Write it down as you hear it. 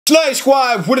Snipe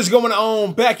Squad, what is going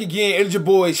on? Back again, it is your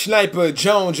boy Sniper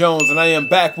Jones, and I am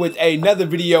back with another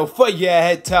video for your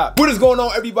head top. What is going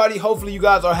on, everybody? Hopefully you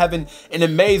guys are having an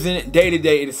amazing day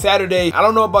today. It is Saturday. I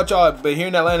don't know about y'all, but here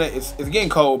in Atlanta, it's getting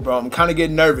cold, bro. I'm kind of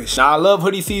getting nervous. Now, I love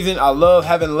hoodie season. I love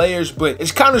having layers, but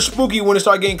it's kind of spooky when it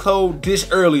starts getting cold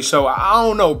this early, so I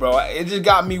don't know, bro. It just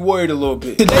got me worried a little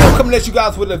bit. Today, I'm coming at you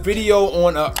guys with a video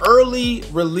on an early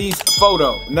release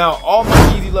photo. Now, all my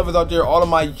Yeezy lovers out there, all of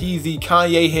my Yeezy,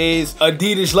 Kanye heads,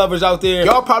 Adidas lovers out there,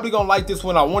 y'all probably gonna like this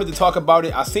one. I wanted to talk about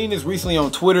it. I seen this recently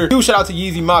on Twitter. Huge shout out to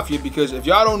Yeezy Mafia, because if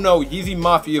y'all don't know, Yeezy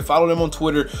Mafia, follow them on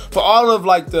Twitter for all of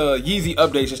like the Yeezy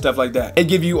updates and stuff like that. They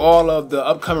give you all of the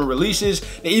upcoming releases.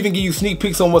 They even give you sneak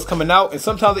peeks on what's coming out, and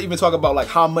sometimes they even talk about like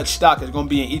how much stock is gonna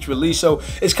be in each release. So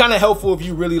it's kind of helpful if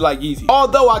you really like Yeezy.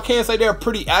 Although I can say they're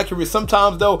pretty accurate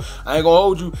sometimes, though I ain't gonna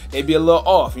hold you, they be a little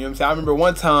off. You know what I'm saying? I remember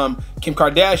one time Kim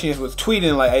Kardashian was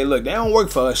tweeting like, hey, look, they don't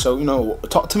work for us, so, you know,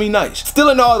 talk to me nice. Still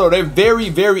in all, though, they're very,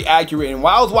 very accurate. And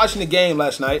while I was watching the game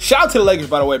last night, shout out to the Lakers,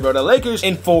 by the way, bro. The Lakers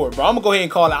in 4, bro. I'm gonna go ahead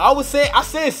and call it. I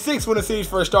said 6 when the series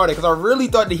first started, because I really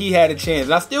thought that he had a chance.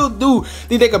 And I still do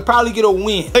think they could probably get a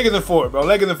win. Lakers in 4, bro.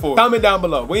 Lakers in 4. Comment down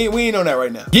below. We ain't on that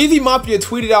right now. Yeezy Mafia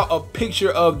tweeted out a picture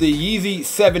of the Yeezy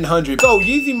 700. So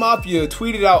Yeezy Mafia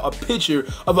tweeted out a picture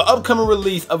of an upcoming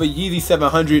release of a Yeezy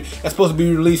 700 that's supposed to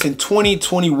be released in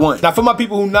 2021. Now, for my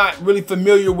people who not really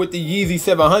familiar with the Yeezy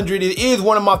 700, it is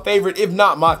one of my favorite, if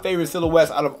not my favorite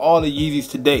silhouettes out of all the Yeezys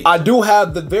today. I do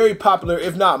have the very popular,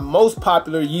 if not most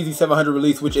popular, Yeezy 700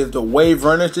 release, which is the Wave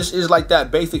Runner. This is like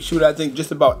that basic shoe that I think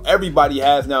just about everybody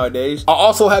has nowadays. I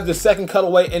also have the second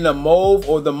colorway in the Mauve,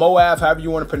 or the Moab, however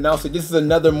you want to pronounce it. This is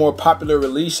another more popular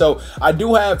release. So I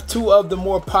do have 2 of the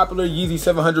more popular Yeezy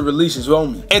 700 releases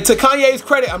on me. And to Kanye's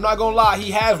credit, I'm not gonna lie,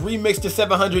 he has remixed the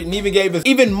 700 and even gave us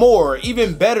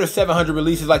even better 700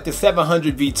 releases, like the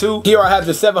 700 V2. Here I have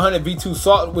the 700 V2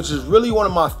 Salt, which is really one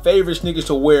of my favorite sneakers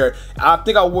to wear. I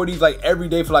think I wore these like every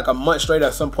day for like a month straight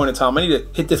at some point in time. I need to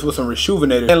hit this with some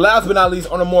Rejuvenator. And last but not least,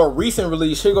 on a more recent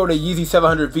release, here go the Yeezy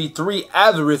 700 V3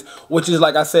 Azurus, which is,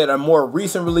 like I said, a more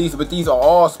recent release, but these are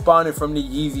all spawning from the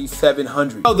Yeezy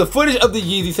 700. So the footage of the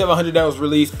Yeezy 700 that was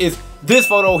released is this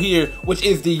photo here, which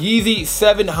is the Yeezy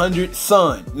 700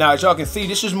 Sun. Now, as y'all can see,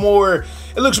 this is more,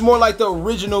 it looks more like the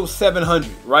original 700,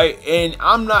 right? And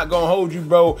I'm not gonna hold you,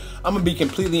 bro. I'm gonna be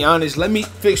completely honest. Let me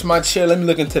fix my chair. Let me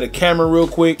look into the camera real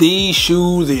quick. These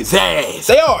shoes is ass.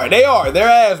 They're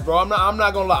ass, bro. I'm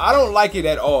not gonna lie. I don't like it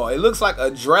at all. It looks like a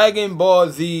Dragon Ball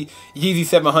Z Yeezy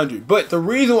 700. But the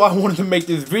reason why I wanted to make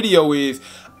this video is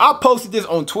I posted this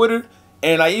on Twitter,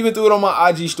 and I even threw it on my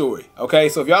IG story, okay?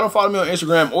 So if y'all don't follow me on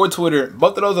Instagram or Twitter,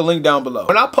 both of those are linked down below.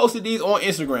 When I posted these on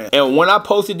Instagram and when I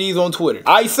posted these on Twitter,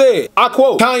 I said, I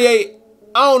quote, Kanye,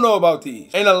 I don't know about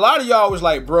these. And a lot of y'all was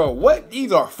like, bro, what?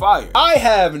 These are fire. I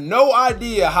have no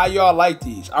idea how y'all like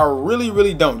these. I really,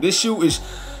 really don't. This shoe is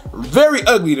very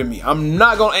ugly to me. I'm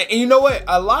not gonna, and you know what?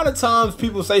 A lot of times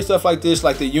people say stuff like this,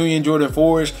 like the Union Jordan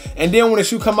 4s, and then when the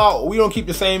shoe come out, we don't keep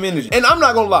the same energy. And I'm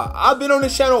not gonna lie, I've been on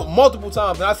this channel multiple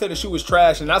times and I said the shoe was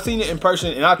trash, and I've seen it in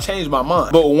person and I've changed my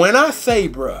mind. But when I say,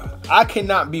 bruh, I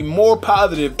cannot be more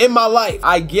positive in my life,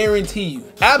 I guarantee you,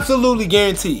 absolutely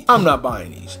guarantee, I'm not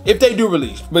buying these. If they do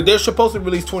release, but they're supposed to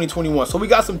release 2021, so we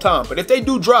got some time. But if they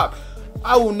do drop,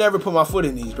 I will never put my foot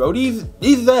in these, bro. These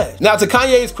is ass. Now, to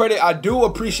Kanye's credit, I do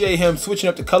appreciate him switching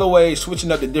up the colorways,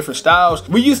 switching up the different styles.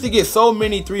 We used to get so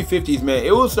many 350s, man.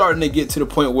 It was starting to get to the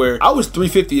point where I was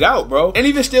 350'd out, bro. And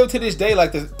even still to this day,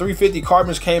 like the 350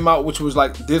 Carbons came out, which was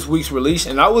like this week's release,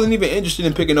 and I wasn't even interested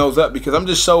in picking those up because I'm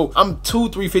too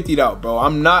 350'd out, bro.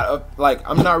 I'm not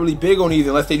really big on these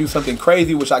unless they do something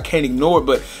crazy, which I can't ignore.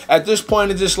 But at this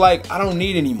point, it's just like, I don't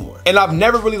need any more. And I've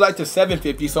never really liked the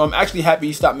 750, so I'm actually happy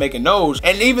he stopped making those.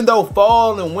 And even though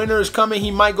fall and winter is coming,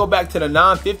 he might go back to the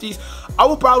 950s. I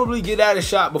will probably get that a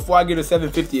shot before I get a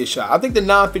 750 a shot. I think the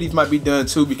 950s might be done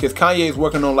too, because Kanye is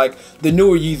working on like the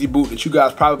newer Yeezy boot that you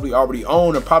guys probably already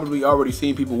own or probably already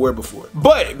seen people wear before.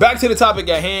 But back to the topic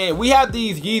at hand, we have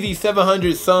these Yeezy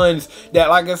 700 Suns that,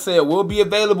 like I said, will be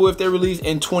available if they're released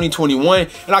in 2021.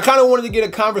 And I kind of wanted to get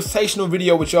a conversational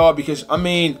video with y'all because, I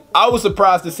mean, I was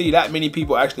surprised to see that many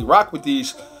people actually rock with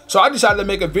these. So I decided to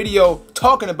make a video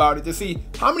talking about it to see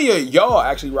how many of y'all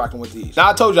actually rocking with these. Now,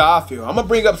 I told y'all how I feel. I'm gonna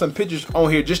bring up some pictures on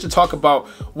here just to talk about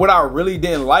what I really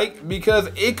didn't like, because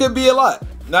it could be a lot.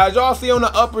 Now, as y'all see on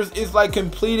the uppers, it's like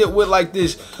completed with like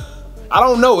this, I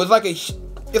don't know, it's like a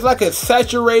It's like a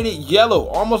saturated yellow,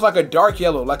 almost like a dark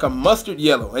yellow, like a mustard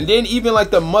yellow. And then even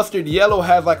like the mustard yellow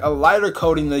has like a lighter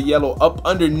coating of yellow up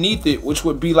underneath it, which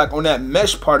would be like on that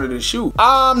mesh part of the shoe.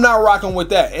 I'm not rocking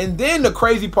with that. And then the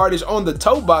crazy part is on the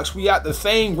toe box, we got the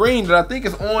same green that I think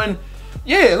is on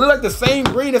Yeah, it look like the same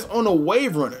green that's on the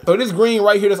Wave Runner. So this green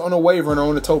right here that's on the Wave Runner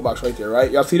on the toe box right there,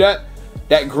 right? Y'all see that?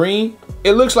 That green?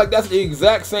 It looks like that's the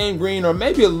exact same green, or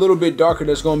maybe a little bit darker,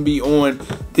 that's gonna be on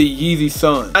the Yeezy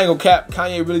Sun. I ain't gonna cap,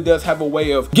 Kanye really does have a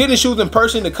way of getting shoes in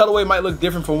person. The colorway might look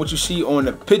different from what you see on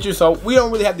the picture, so we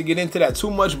don't really have to get into that too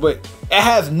much, but it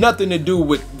has nothing to do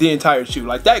with the entire shoe.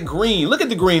 Like that green, look at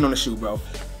the green on the shoe, bro.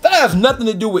 That has nothing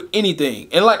to do with anything.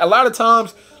 And like a lot of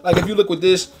times, like if you look with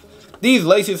this, these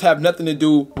laces have nothing to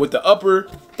do with the upper,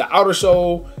 the outer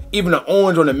sole, even the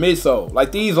orange on the midsole.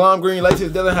 Like these lime green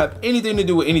laces doesn't have anything to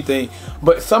do with anything,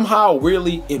 but somehow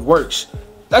really it works.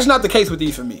 That's not the case with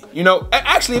these for me. You know,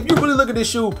 actually, if you really look at this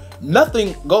shoe,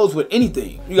 nothing goes with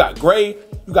anything. You got gray,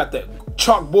 you got that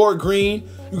chalkboard green,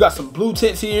 you got some blue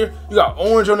tints here, you got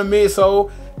orange on the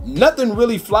midsole. Nothing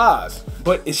really flies,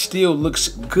 but it still looks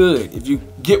good, if you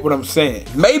get what I'm saying.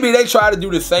 Maybe they try to do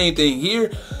the same thing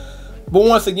here, but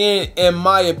once again, in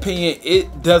my opinion,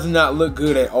 it does not look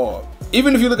good at all.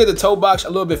 Even if you look at the toe box a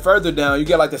little bit further down, you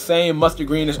get like the same mustard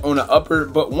greenish on the upper,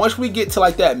 but once we get to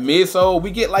like that midsole, we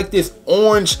get like this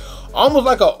orange, almost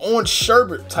like an orange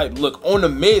sherbet type look on the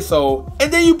midsole,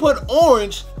 and then you put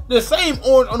orange, the same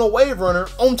orange on the Wave Runner,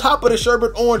 on top of the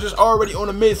sherbet orange is already on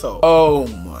the midsole. Oh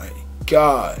my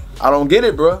God, I don't get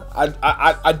it, bro.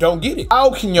 I don't get it.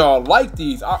 How can y'all like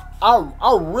these?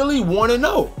 I really want to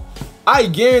know. I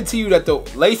guarantee you that the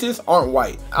laces aren't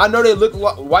white. I know they look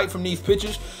white from these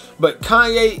pictures, but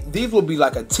Kanye, these will be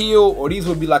like a teal, or these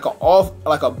would be like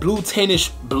a blue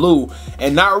tintish blue,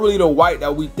 and not really the white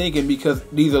that we thinking, because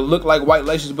these will look like white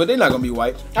laces, but they're not gonna be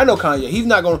white. I know Kanye, he's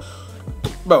not gonna,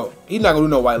 bro, he's not gonna do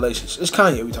no white laces. It's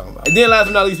Kanye we talking about. And then last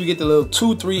but not least, we get the little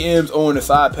 2-3 M's on the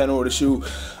side panel of the shoe.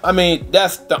 I mean,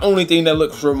 that's the only thing that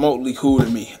looks remotely cool to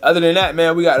me. Other than that,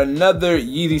 man, we got another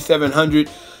Yeezy 700.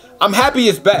 I'm happy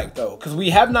it's back though, because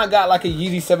we have not got like a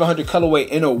Yeezy 700 colorway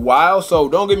in a while. So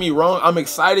don't get me wrong, I'm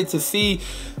excited to see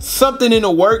something in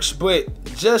the works, but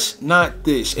just not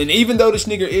this. And even though this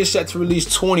nigga is set to release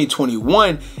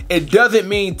 2021, it doesn't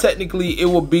mean technically it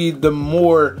will be the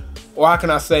more, or how can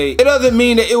I say, it doesn't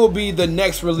mean that it will be the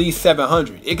next release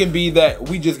 700. It can be that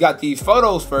we just got these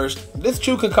photos first. This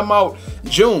shoe can come out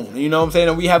June, you know what I'm saying?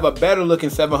 And we have a better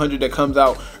looking 700 that comes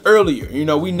out earlier. You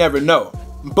know, we never know.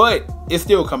 But it's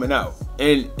still coming out,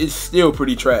 and it's still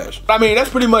pretty trash. I mean,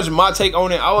 that's pretty much my take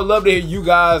on it. I would love to hear you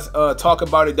guys talk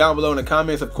about it down below in the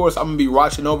comments. Of course, I'm gonna be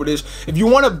watching over this. If you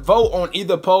want to vote on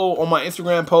either poll, on my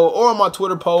Instagram poll or on my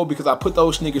Twitter poll, because I put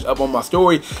those sneakers up on my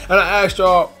story, and I asked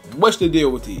y'all, what's the deal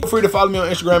with these? Feel free to follow me on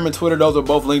Instagram and Twitter. Those are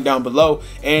both linked down below.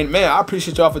 And man, I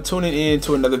appreciate y'all for tuning in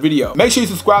to another video. Make sure you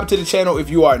subscribe to the channel if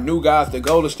you are new, guys. The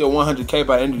goal is still 100K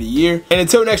by the end of the year. And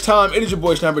until next time, it is your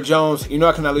boy Sniper Jones. You know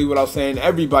I cannot leave without saying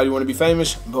everybody want to be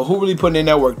famous, but who really putting in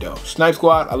that work though? Snipe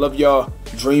Squad, I love y'all.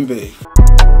 Dream big.